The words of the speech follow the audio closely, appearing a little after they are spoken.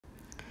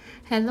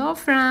Hello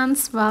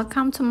friends,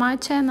 welcome to my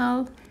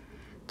channel.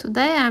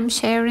 Today I'm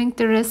sharing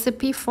the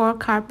recipe for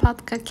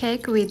Karpatka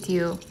cake with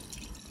you.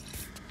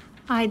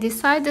 I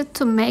decided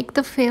to make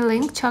the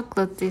filling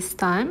chocolate this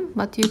time,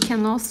 but you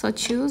can also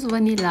choose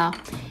vanilla.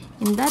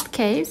 In that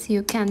case,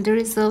 you can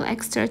drizzle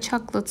extra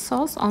chocolate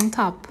sauce on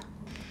top.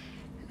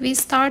 We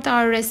start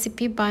our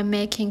recipe by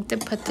making the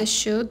pate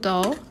choux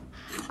dough.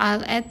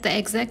 I'll add the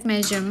exact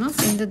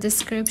measurements in the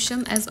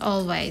description as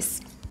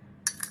always.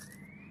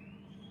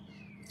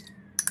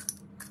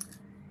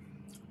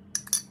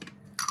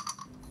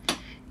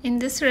 In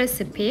this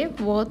recipe,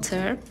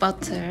 water,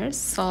 butter,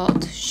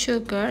 salt,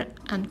 sugar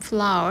and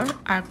flour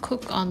are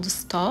cooked on the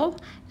stove,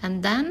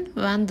 and then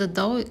when the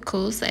dough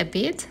cools a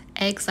bit,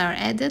 eggs are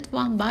added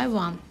one by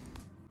one.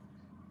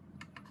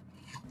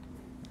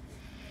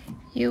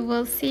 You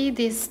will see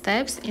these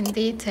steps in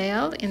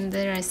detail in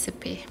the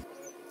recipe.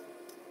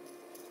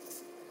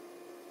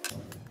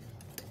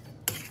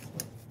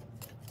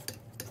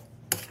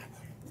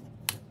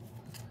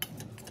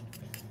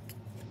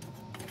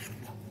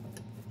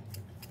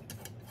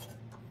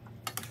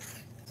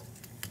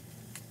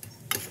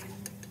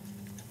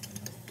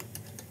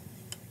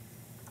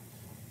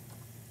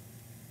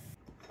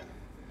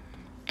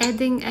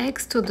 Adding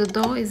eggs to the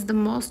dough is the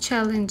most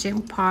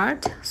challenging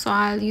part, so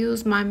I'll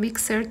use my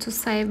mixer to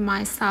save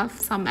myself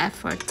some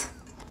effort.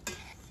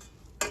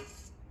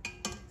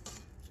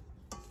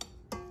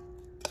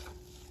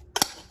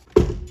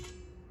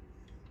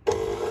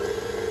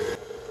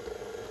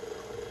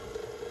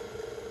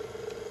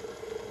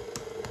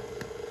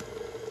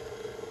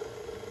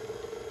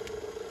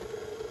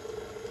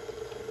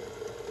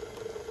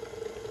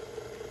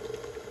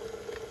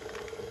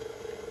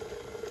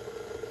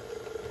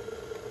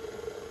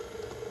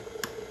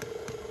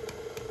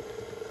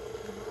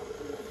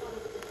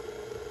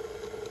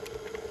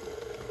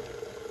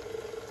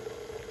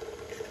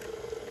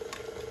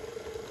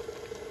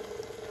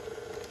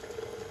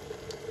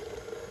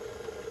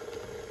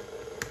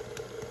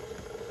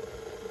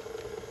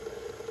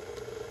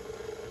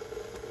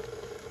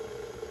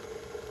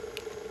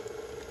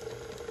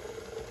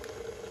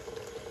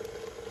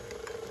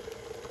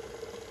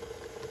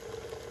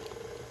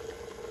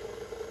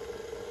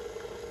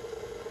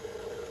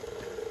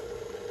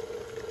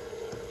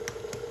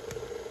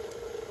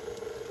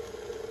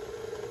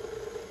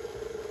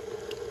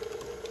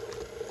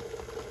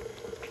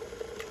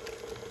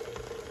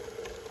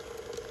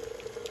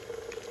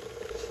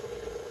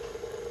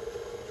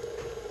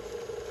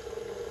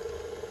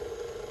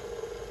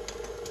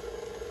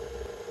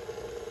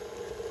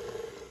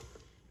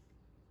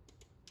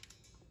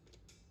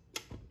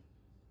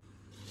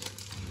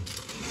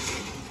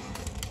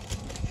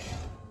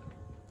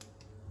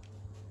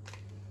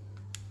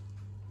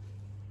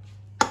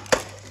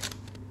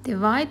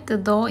 Divide the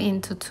dough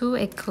into 2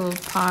 equal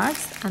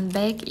parts and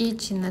bake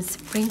each in a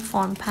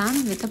springform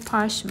pan with a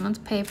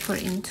parchment paper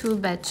in 2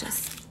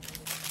 batches.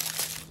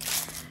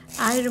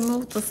 I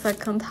removed the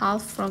second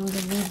half from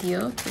the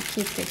video to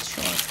keep it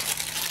short.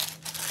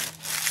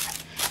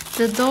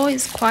 The dough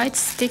is quite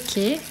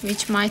sticky,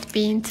 which might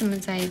be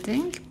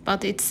intimidating,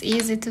 but it's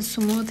easy to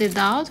smooth it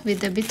out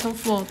with a bit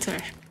of water.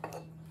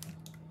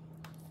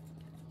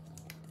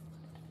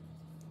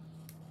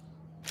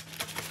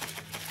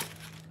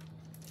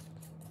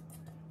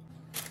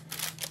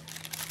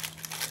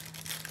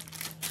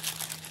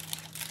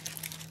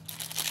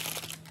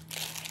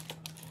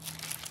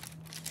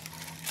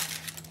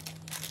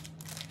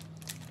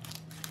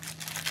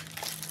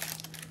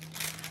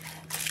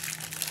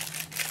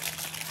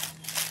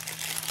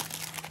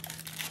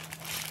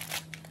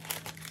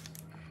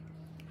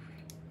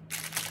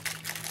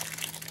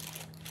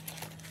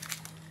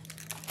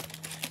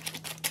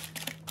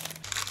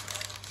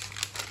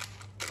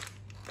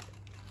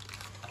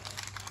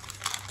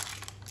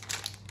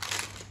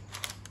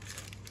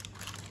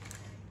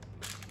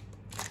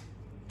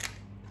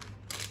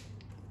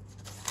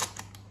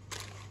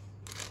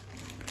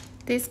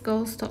 This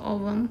goes to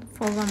oven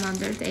for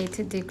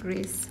 180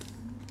 degrees.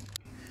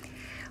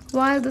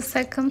 While the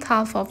second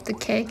half of the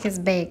cake is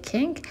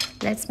baking,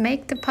 let's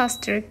make the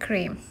pastry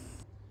cream.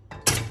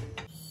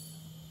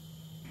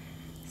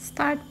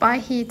 Start by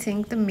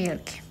heating the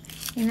milk.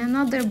 In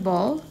another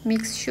bowl,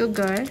 mix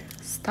sugar,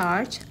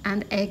 starch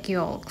and egg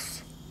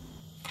yolks.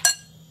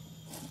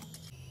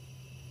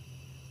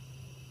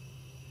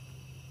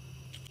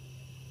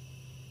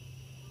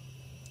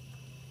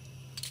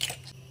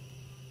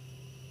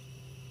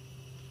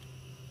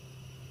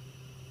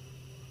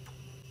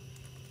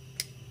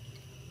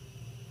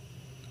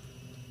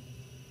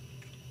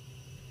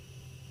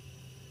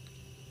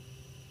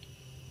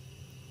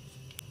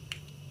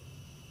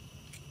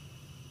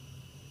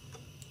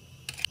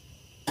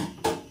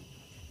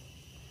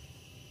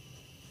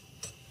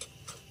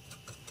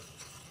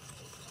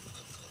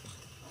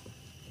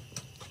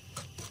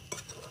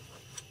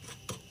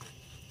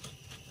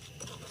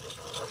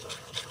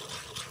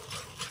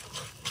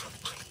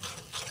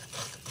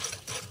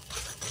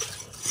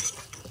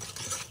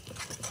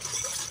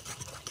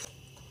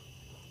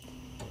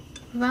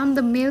 When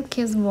the milk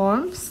is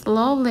warm,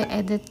 slowly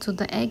add it to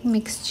the egg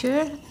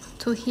mixture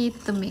to heat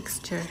the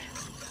mixture.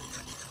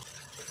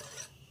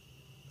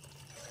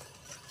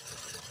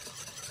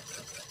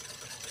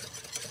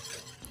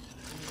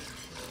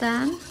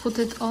 Then put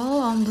it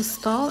all on the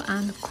stove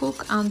and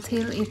cook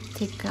until it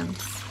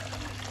thickens.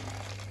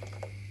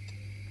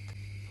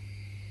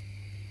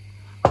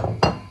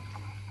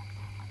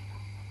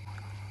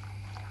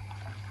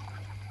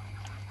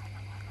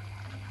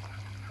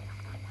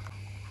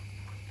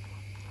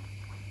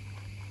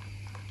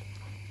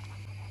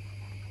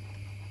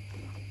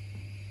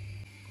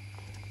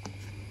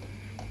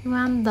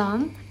 When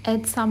done,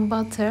 add some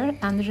butter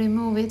and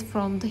remove it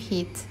from the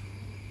heat.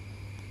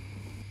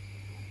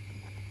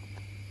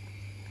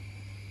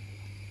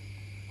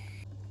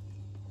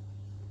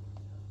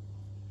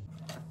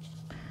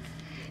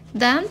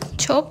 Then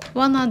chop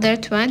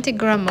 120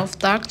 grams of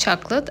dark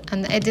chocolate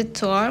and add it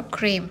to our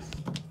cream.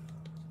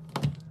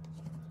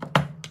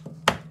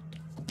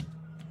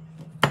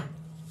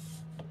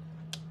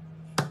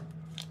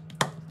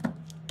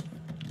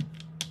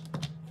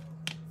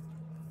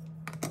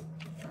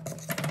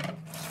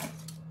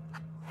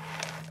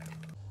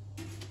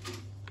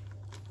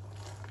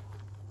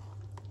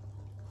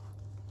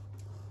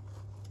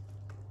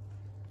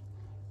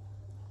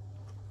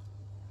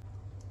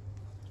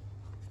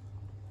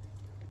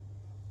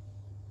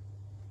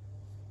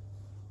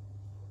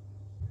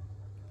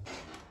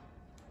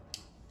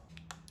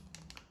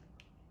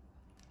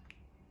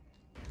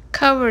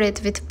 Cover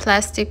it with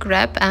plastic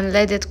wrap and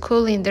let it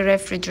cool in the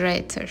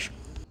refrigerator.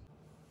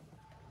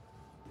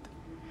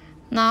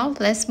 Now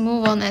let's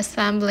move on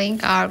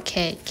assembling our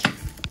cake.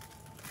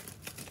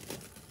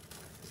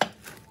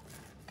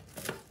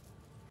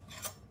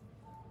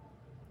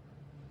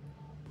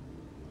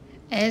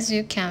 As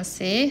you can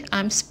see,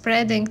 I'm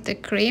spreading the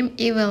cream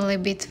evenly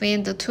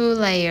between the two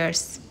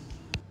layers.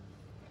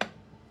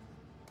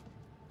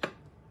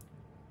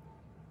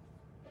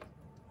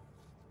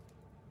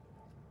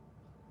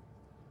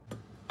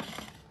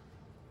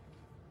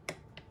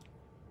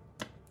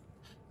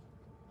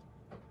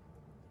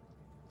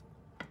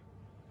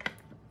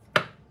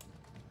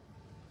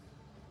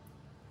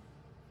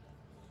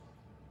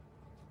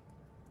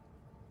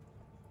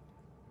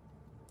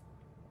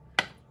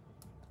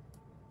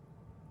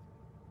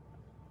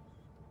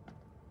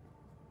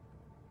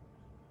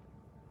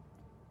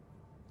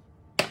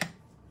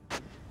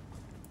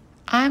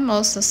 I'm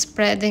also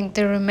spreading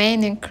the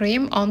remaining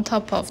cream on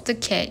top of the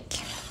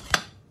cake.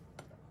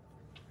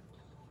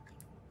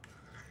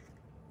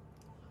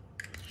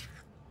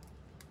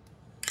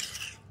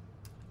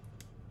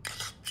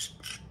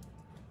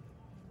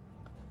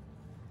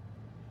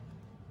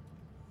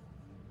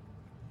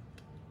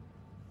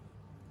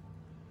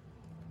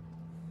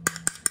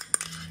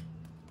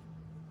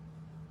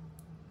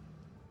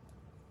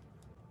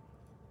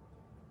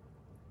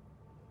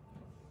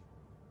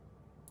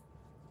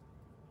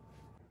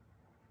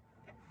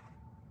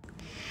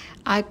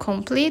 I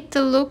complete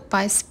the look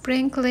by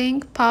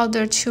sprinkling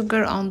powdered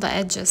sugar on the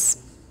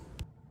edges.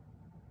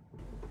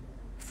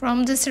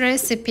 From this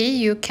recipe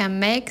you can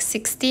make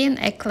 16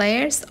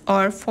 eclairs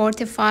or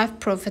 45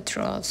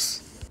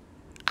 profiteroles.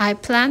 I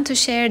plan to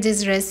share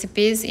these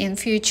recipes in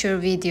future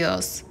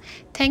videos.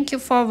 Thank you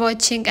for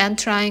watching and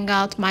trying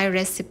out my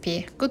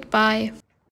recipe. Goodbye.